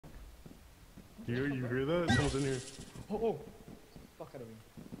You hear that? Someone's in here. Oh! Fuck out of me.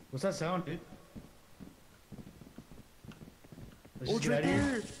 What's that sound, dude? Let's Oh, just it's get right out of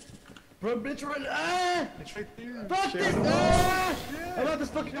here. there! Bro, bitch, run! Ah! It's right there! Fuck Shit. this! Ah! I'm about to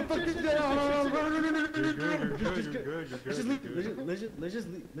fucking fuck this You're good.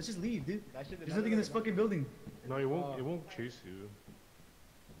 Let's just leave, dude. That shit did There's not nothing in look this fucking building. No, it won't chase you.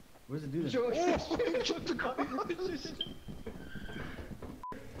 Where's the dude? Yo, hey,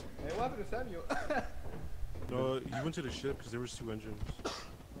 what happened to Samuel? No, he went to the ship because there was 2 engines.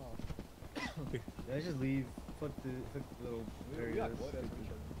 Yeah, let's just leave. Fuck the little We area. got blood as each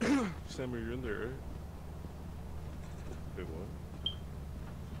other. Samuel, you're in there, right? Wait, what?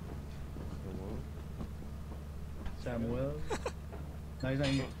 Samuel. No, he's not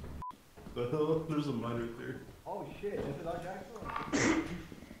in. The hell? There's a mine right there. Oh shit, this is our Jackson?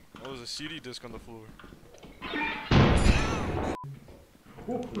 Oh, there's a CD disc on the floor.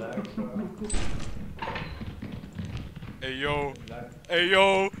 Hey yo! Hey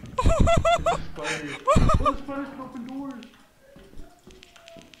yo! There's fires open doors!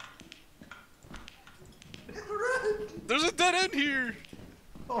 There's a dead end here!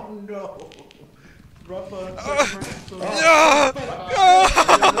 Oh no! Rafa, Yeah!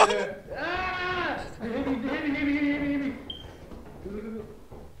 Hit me.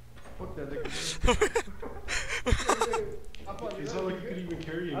 fuck that nigga. It's not like you could even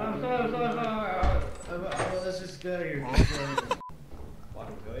carry him. I'm sorry. Let's just get out of here.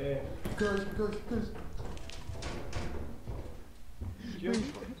 Guys.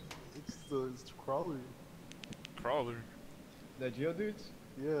 It's the crawler. Crawler. The Geo dudes?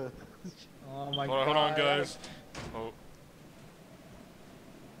 Yeah. Oh my god. Hold on, guys. Oh.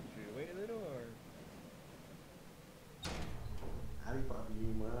 Should we wait a little or? How do you find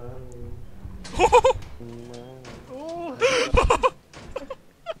you, man? Oh!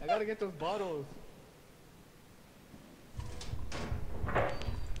 I gotta get those bottles.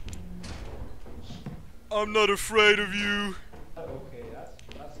 I'm not afraid of you. Okay, that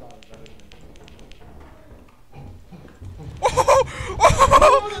sounds better than.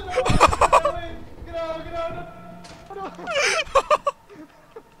 Get out!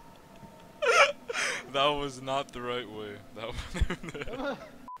 That was not the right way. That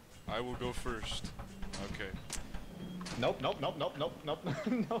I will go first. Okay. Nope.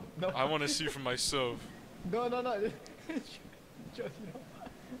 I want to see for myself. No. Just,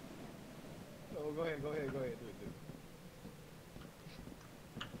 no, go ahead. Do it.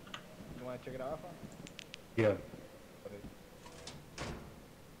 You wanna check it out, Alpha? Yeah.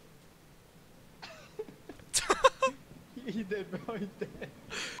 He dead, bro. He's dead.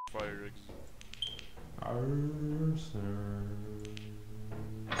 Fire exit.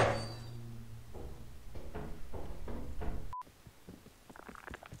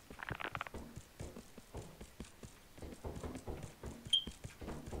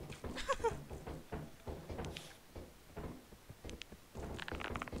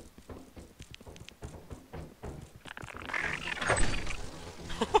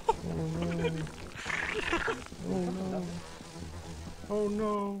 Oh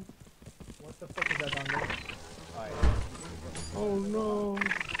no! What the fuck is that down there? Alright. Oh no!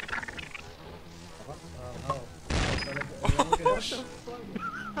 Oh shit.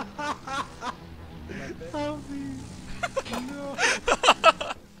 Help me! No!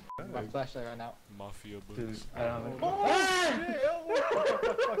 My flashlight right now. Mafia Dude, boots. I don't have it. Oh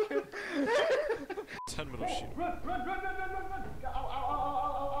shit! 10 middle sheet. Run!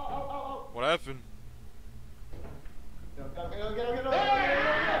 Ow! What happened? Get out!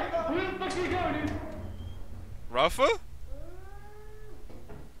 Where the fuck are you going, dude? Rafa?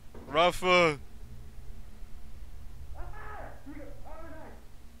 Rafa!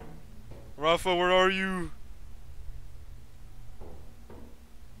 Rafa, where are you?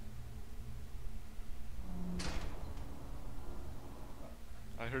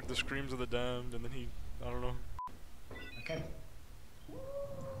 I heard the screams of the damned and then he, I don't know. Okay.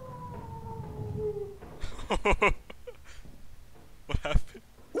 What happened?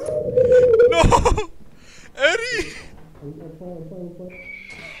 No! Eddie!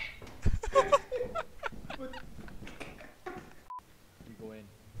 You go in.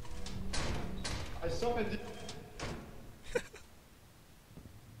 I summoned.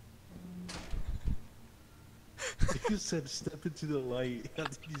 You said step into the light. I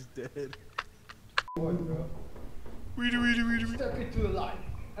think he's dead. What, bro? Weedy. Step into the light.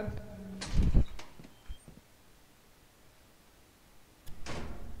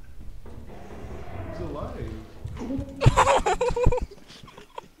 He's alive.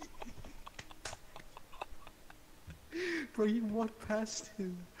 Bro, you walked past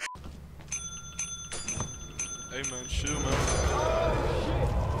him. Hey man, chill man.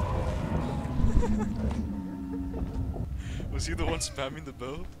 Was he the one spamming the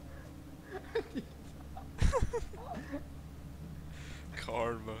bell?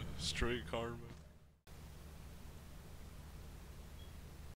 Karma, straight karma.